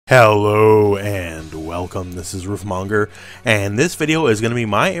Hello and welcome, this is Roofmonger, and this video is going to be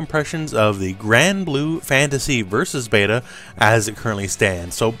my impressions of the Granblue Fantasy Versus Beta as it currently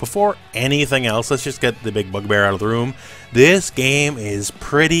stands. So before anything else, let's just get the big bugbear out of the room. This game is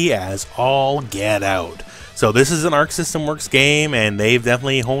pretty as all get out. So this is an Arc System Works game, and they've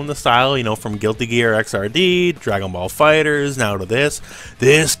definitely honed the style, you know, from Guilty Gear XRD, Dragon Ball FighterZ, now to this.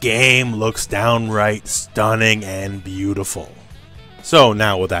 This game looks downright stunning and beautiful. So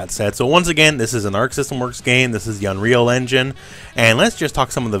now with that said, so once again, this is an Arc System Works game, this is the Unreal Engine, and let's just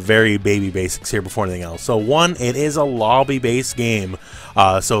talk some of the very baby basics here before anything else. So one, it is a lobby-based game,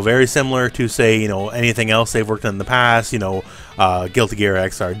 so very similar to, say, you know, anything else they've worked on in the past, you know, Guilty Gear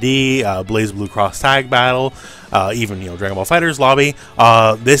XRD, BlazBlue Cross Tag Battle, even, you know, Dragon Ball FighterZ lobby.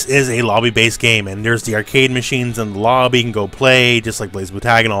 This is a lobby-based game, and there's the arcade machines in the lobby. You can go play, just like BlazBlue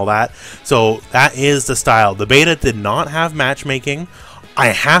Tag and all that. So that is the style. The beta did not have matchmaking. I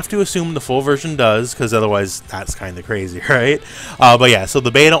have to assume the full version does, because otherwise that's kind of crazy, right? But yeah, so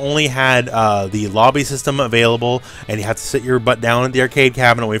the beta only had the lobby system available, and you have to sit your butt down at the arcade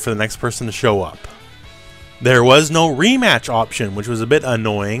cabinet and wait for the next person to show up. There was no rematch option, which was a bit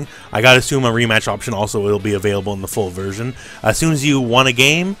annoying. I gotta assume a rematch option also will be available in the full version. As soon as you won a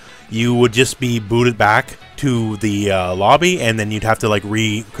game, you would just be booted back to the lobby, and then you'd have to like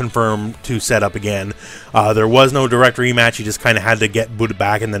reconfirm to set up again. There was no direct rematch. You just kind of had to get booted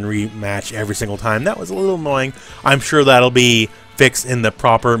back and then rematch every single time. That was a little annoying. I'm sure that'll be fixed in the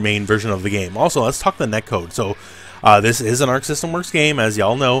proper main version of the game. Also, let's talk the netcode. So this is an Arc System Works game, as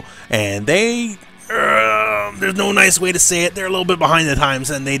y'all know, and they there's no nice way to say it. They're a little bit behind the times,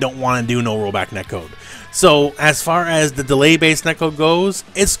 and they don't want to do no rollback netcode. So as far as the delay-based netcode goes,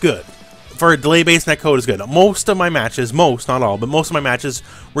 it's good. For a delay-based netcode is good. Most of my matches, not all, but most of my matches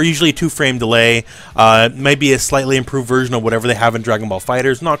were usually 2-frame delay. Maybe a slightly improved version of whatever they have in Dragon Ball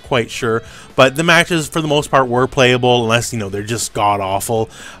FighterZ, not quite sure. But the matches, for the most part, were playable, unless, you know, they're just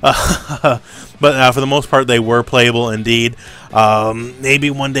god-awful. But for the most part, they were playable indeed. Maybe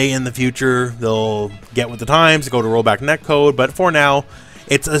one day in the future, they'll get with the times, go to rollback netcode, but for now,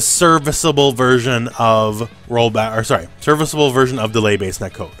 it's a serviceable version of serviceable version of delay-based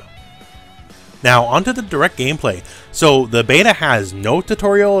netcode. Now, onto the direct gameplay. So, the beta has no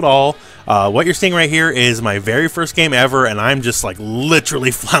tutorial at all. What you're seeing right here is my very first game ever, and I'm just, like, literally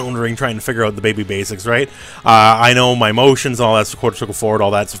floundering trying to figure out the baby basics, right? I know my motions and all that's quarter circle forward,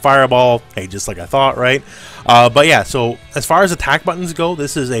 all that's a fireball. Hey, just like I thought, right? But yeah, so, as far as attack buttons go,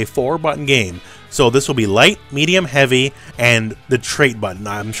 this is a 4-button game. So, this will be light, medium, heavy, and the trait button.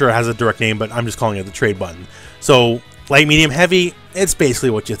 I'm sure it has a direct name, but I'm just calling it the trait button. So, light, medium, heavy, it's basically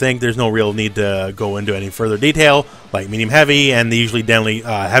what you think. There's no real need to go into any further detail. Light, medium, heavy, and the usually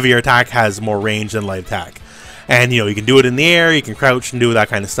heavier attack has more range than light attack. And, you know, you can do it in the air, you can crouch and do that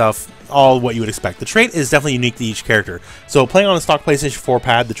kind of stuff, all what you would expect. The trait is definitely unique to each character. So playing on a stock PlayStation 4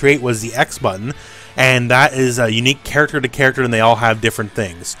 pad, the trait was the X button, and that is a unique character to character, and they all have different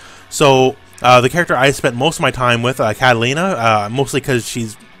things. So the character I spent most of my time with, Catalina, mostly because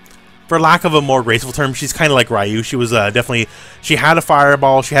she's, for lack of a more graceful term, she's kind of like Ryu. She was she had a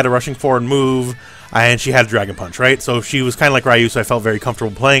fireball, she had a rushing forward move, and she had a dragon punch, right? So she was kind of like Ryu, so I felt very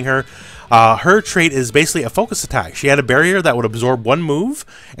comfortable playing her. Her trait is basically a focus attack. She had a barrier that would absorb one move,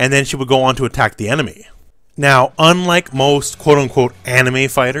 and then she would go on to attack the enemy. Now, unlike most quote-unquote anime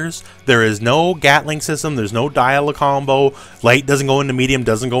fighters, there is no Gatling system, there's no dial-a-combo, light doesn't go into medium,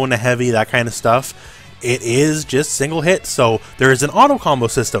 doesn't go into heavy, that kind of stuff. It is just single hits, so there is an auto combo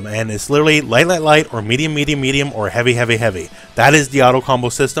system, and it's literally light, light, light, or medium, medium, medium, or heavy, heavy, heavy. That is the auto combo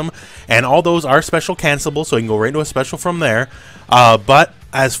system, and all those are special cancelable, so you can go right into a special from there. But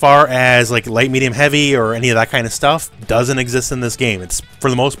as far as like light, medium, heavy, or any of that kind of stuff, doesn't exist in this game. It's,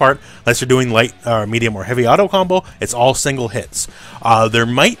 for the most part, unless you're doing light, medium, or heavy auto combo, it's all single hits. There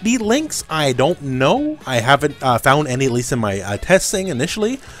might be links, I don't know. I haven't found any, at least in my testing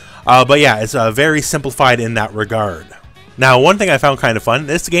initially. But yeah, it's very simplified in that regard. Now, one thing I found kind of fun,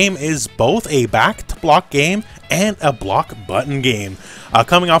 this game is both a back-to-block game and a block button game.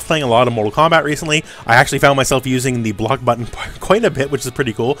 Coming off playing a lot of Mortal Kombat recently, I actually found myself using the block button quite a bit, which is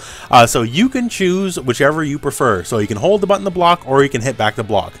pretty cool. So you can choose whichever you prefer. So you can hold the button to block, or you can hit back to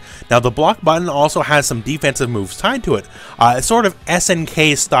block. Now, the block button also has some defensive moves tied to it. It's sort of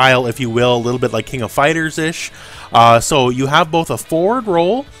SNK style, if you will, a little bit like King of Fighters-ish. So you have both a forward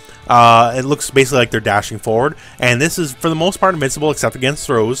roll. It looks basically like they're dashing forward, and this is for the most part invincible except against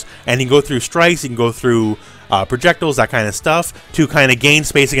throws, and you can go through strikes, you can go through projectiles, that kind of stuff, to kind of gain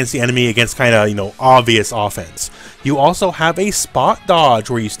space against the enemy against kind of, you know, obvious offense. You also have a spot dodge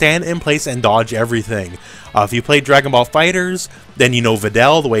where you stand in place and dodge everything. If you play Dragon Ball Fighters, then you know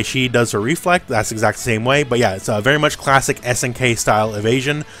Videl, the way she does her reflect, that's exactly the same way. But yeah, it's a very much classic SNK style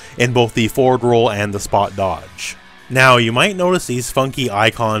evasion in both the forward roll and the spot dodge. Now, you might notice these funky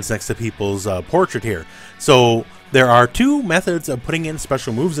icons next to people's portrait here. So there are two methods of putting in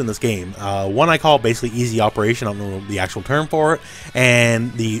special moves in this game. One I call basically easy operation, I don't know the actual term for it,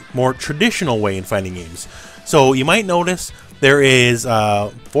 and the more traditional way in fighting games. So you might notice there is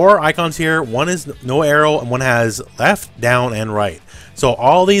 4 icons here. One is no arrow and one has left, down, and right. So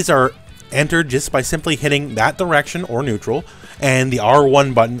all these are entered just by simply hitting that direction or neutral and the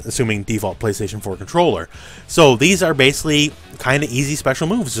R1 button, assuming default PlayStation 4 controller. So these are basically kind of easy special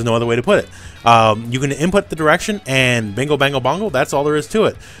moves. There's no other way to put it. You can input the direction and bingo bango bongo, that's all there is to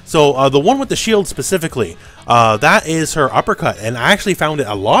it. So the one with the shield specifically, that is her uppercut, and I actually found it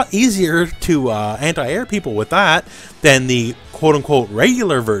a lot easier to anti-air people with that than the quote-unquote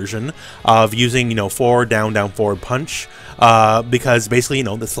regular version of using, you know, forward, down, down, forward punch. Because basically, you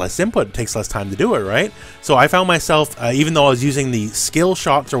know, this less input, it takes less time to do it, right? So I found myself, even though I was using the skill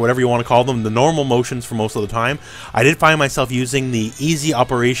shots or whatever you want to call them, the normal motions for most of the time, I did find myself using the easy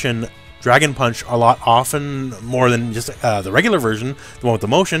operation Dragon Punch a lot often, more than just the regular version, the one with the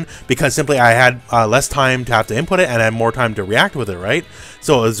motion, because simply I had less time to have to input it and I had more time to react with it, right?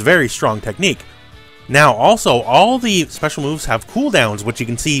 So it was a very strong technique. Now, also, all the special moves have cooldowns, which you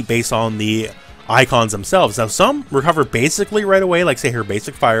can see based on the icons themselves. Now, some recover basically right away, like say her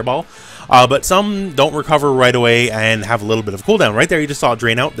basic fireball, but some don't recover right away and have a little bit of cooldown. Right there, you just saw it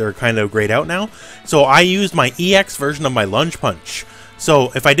drain out. They're kind of grayed out now. So I used my EX version of my lunge punch.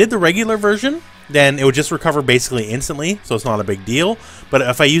 So if I did the regular version, then it would just recover basically instantly, so it's not a big deal. But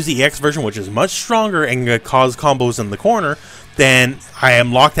if I use the EX version, which is much stronger and can cause combos in the corner, then I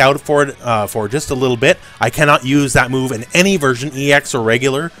am locked out for it for just a little bit. I cannot use that move in any version, EX or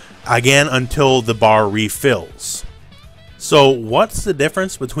regular, again until the bar refills. So what's the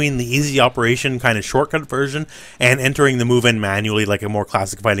difference between the easy operation kind of shortcut version and entering the move in manually like a more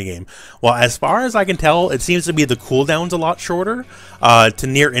classic fighting game? Well, as far as I can tell, it seems to be the cooldown's a lot shorter to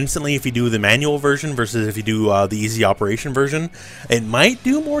near instantly if you do the manual version versus if you do the easy operation version. It might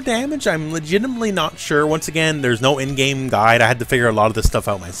do more damage. I'm legitimately not sure. Once again, there's no in-game guide. I had to figure a lot of this stuff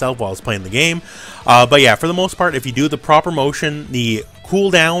out myself while I was playing the game. But yeah, for the most part, if you do the proper motion, the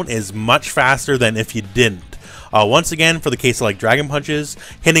cooldown is much faster than if you didn't. Once again, for the case of like Dragon Punches,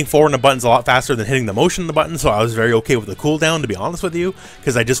 hitting forward on the button's a lot faster than hitting the motion on the button, so I was very okay with the cooldown, to be honest with you,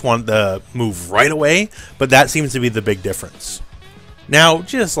 because I just wanted the move right away, but that seems to be the big difference. Now,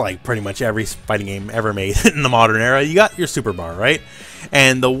 just like pretty much every fighting game ever made in the modern era, you got your super bar, right?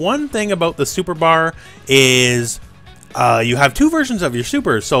 And the one thing about the super bar is you have two versions of your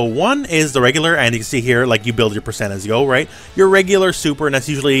super. So one is the regular, and you can see here, like, you build your percent as you go, right? Your regular super, and that's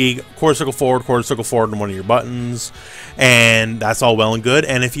usually quarter circle forward on one of your buttons, and that's all well and good.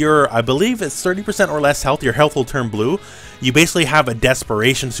 And if you're, I believe it's 30% or less health, your health will turn blue. You basically have a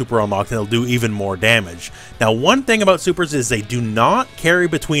desperation super unlocked, and it'll do even more damage. Now, one thing about supers is they do not carry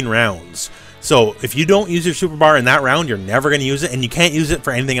between rounds. So if you don't use your super bar in that round, you're never going to use it, and you can't use it for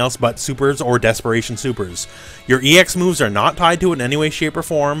anything else but supers or desperation supers. Your EX moves are not tied to it in any way, shape, or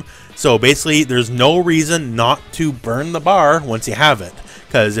form, so basically there's no reason not to burn the bar once you have it.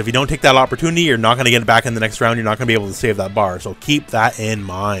 Because if you don't take that opportunity, you're not going to get it back in the next round, you're not going to be able to save that bar, so keep that in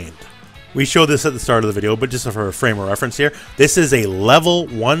mind. We showed this at the start of the video, but just for a frame of reference here, this is a level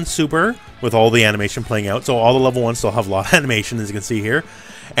 1 super with all the animation playing out, so all the level 1s still have a lot of animation, as you can see here.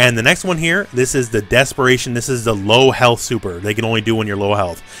 And the next one here, this is the Desperation. This is the low health super. They can only do when you're low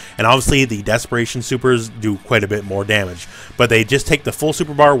health. And obviously the Desperation supers do quite a bit more damage. But they just take the full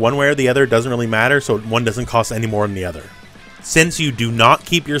super bar one way or the other. It doesn't really matter, so one doesn't cost any more than the other. Since you do not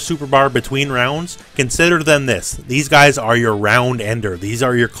keep your super bar between rounds, consider them this. These guys are your round ender. These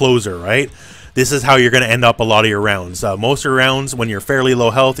are your closer, right? This is how you're going to end up a lot of your rounds. Most of your rounds, when you're fairly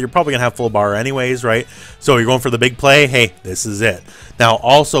low health, you're probably going to have full bar anyways, right? So you're going for the big play, hey, this is it. Now,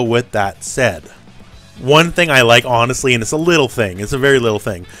 also with that said, one thing I like, honestly, and it's a little thing, it's a very little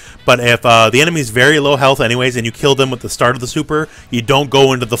thing, but if the enemy's very low health anyways, and you kill them with the start of the super, you don't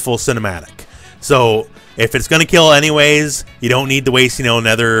go into the full cinematic. So if it's going to kill anyways, you don't need to waste, you know,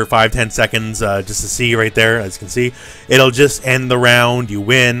 another 5-10 seconds just to see right there. As you can see, it'll just end the round. You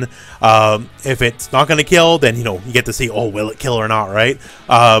win. If it's not going to kill, then, you know, you get to see, oh, will it kill or not, right?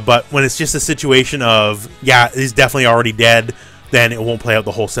 But when it's just a situation of, yeah, he's definitely already dead, then it won't play out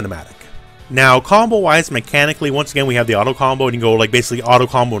the whole cinematic. Now, combo-wise, mechanically, once again, we have the auto combo, and you can go, like, basically auto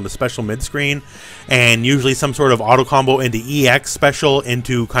combo into special mid-screen, and usually some sort of auto combo into EX special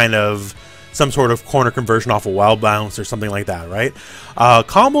into kind of some sort of corner conversion off a wild bounce or something like that, right?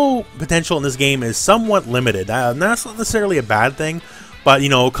 Combo potential in this game is somewhat limited. That's not necessarily a bad thing, but, you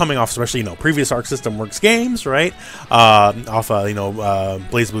know, coming off especially, you know, previous Arc System Works games, right? Off, you know,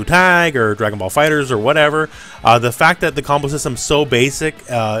 BlazBlue Tag or Dragon Ball Fighters or whatever, the fact that the combo system's so basic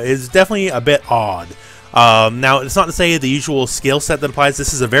is definitely a bit odd. Now, it's not to say the usual skill set that applies.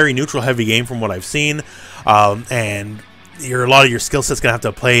 This is a very neutral-heavy game from what I've seen, and a lot of your skill set's gonna have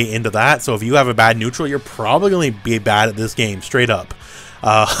to play into that. So if you have a bad neutral, you're probably gonna be bad at this game, straight up.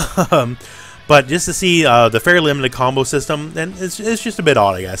 But just to see the fairly limited combo system, and it's just a bit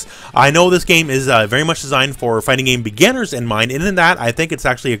odd, I guess. I know this game is very much designed for fighting game beginners in mind, and in that, I think it's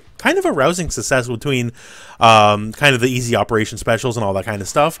actually kind of a rousing success between kind of the easy operation specials and all that kind of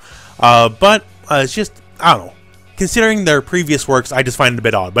stuff. But it's just, I don't know. Considering their previous works, I just find it a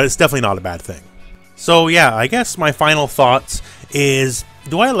bit odd, but it's definitely not a bad thing. So yeah, I guess my final thoughts is,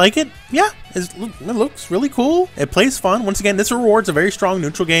 do I like it? Yeah, it looks really cool. It plays fun. Once again, this rewards a very strong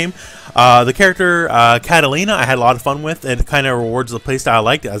neutral game. The character Catalina, I had a lot of fun with. It kind of rewards the playstyle I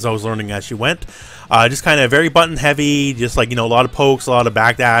liked as I was learning as she went. Just kind of very button heavy, just like, you know, a lot of pokes, a lot of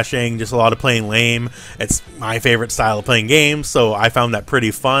backdashing, just a lot of playing lame. It's my favorite style of playing games, so I found that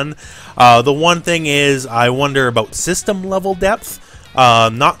pretty fun. The one thing is, I wonder about system level depth.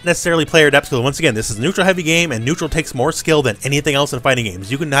 Not necessarily player depth, because once again, this is a neutral heavy game, and neutral takes more skill than anything else in fighting games.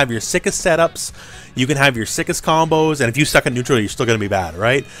 You can have your sickest setups, you can have your sickest combos, and if you suck at neutral, you're still going to be bad,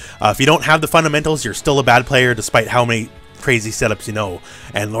 right? If you don't have the fundamentals, you're still a bad player despite how many crazy setups you know.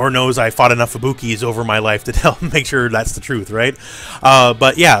 And Lord knows I fought enough Fubukis over my life to make sure that's the truth, right?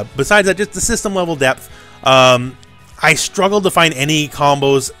 But yeah, besides that, just the system level depth, I struggled to find any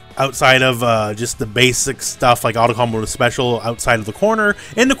combos outside of just the basic stuff like auto combo to special outside of the corner.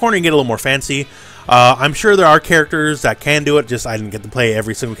 In the corner you can get a little more fancy. I'm sure there are characters that can do it, just I didn't get to play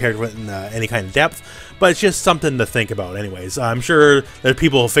every single character in any kind of depth, but it's just something to think about anyways. I'm sure there are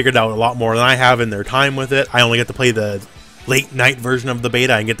people who figured out a lot more than I have in their time with it. I only get to play the late night version of the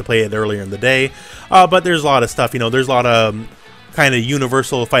beta. I get to play it earlier in the day, but there's a lot of stuff, you know, there's a lot of kind of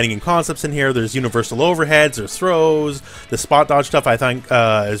universal fighting game concepts in here. There's universal overheads, there's throws, the spot dodge stuff I think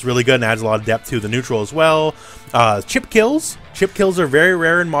is really good and adds a lot of depth to the neutral as well. Chip kills are very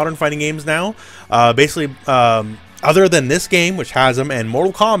rare in modern fighting games now. Basically, other than this game, which has them, and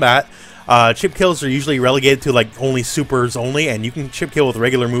Mortal Kombat, chip kills are usually relegated to like only supers only, and you can chip kill with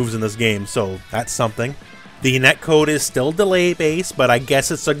regular moves in this game, so that's something. The netcode is still delay based, but I guess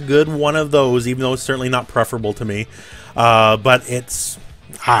it's a good one of those, even though it's certainly not preferable to me. But it's,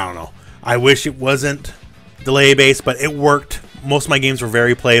 I don't know. I wish it wasn't delay based, but it worked. Most of my games were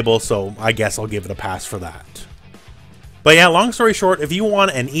very playable, so I guess I'll give it a pass for that. But yeah, long story short, if you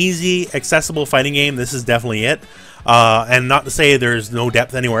want an easy, accessible fighting game, this is definitely it. And not to say there's no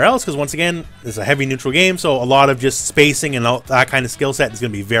depth anywhere else, because once again, it's a heavy neutral game, so a lot of just spacing and all that kind of skill set is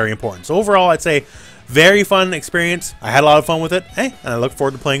going to be very important. So overall, I'd say very fun experience. I had a lot of fun with it, and I look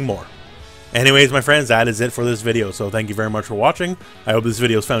forward to playing more. Anyways, my friends, that is it for this video, so thank you very much for watching. I hope this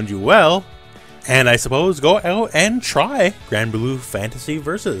video has found you well, and I suppose go out and try Granblue Fantasy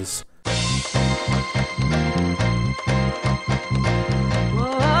Versus.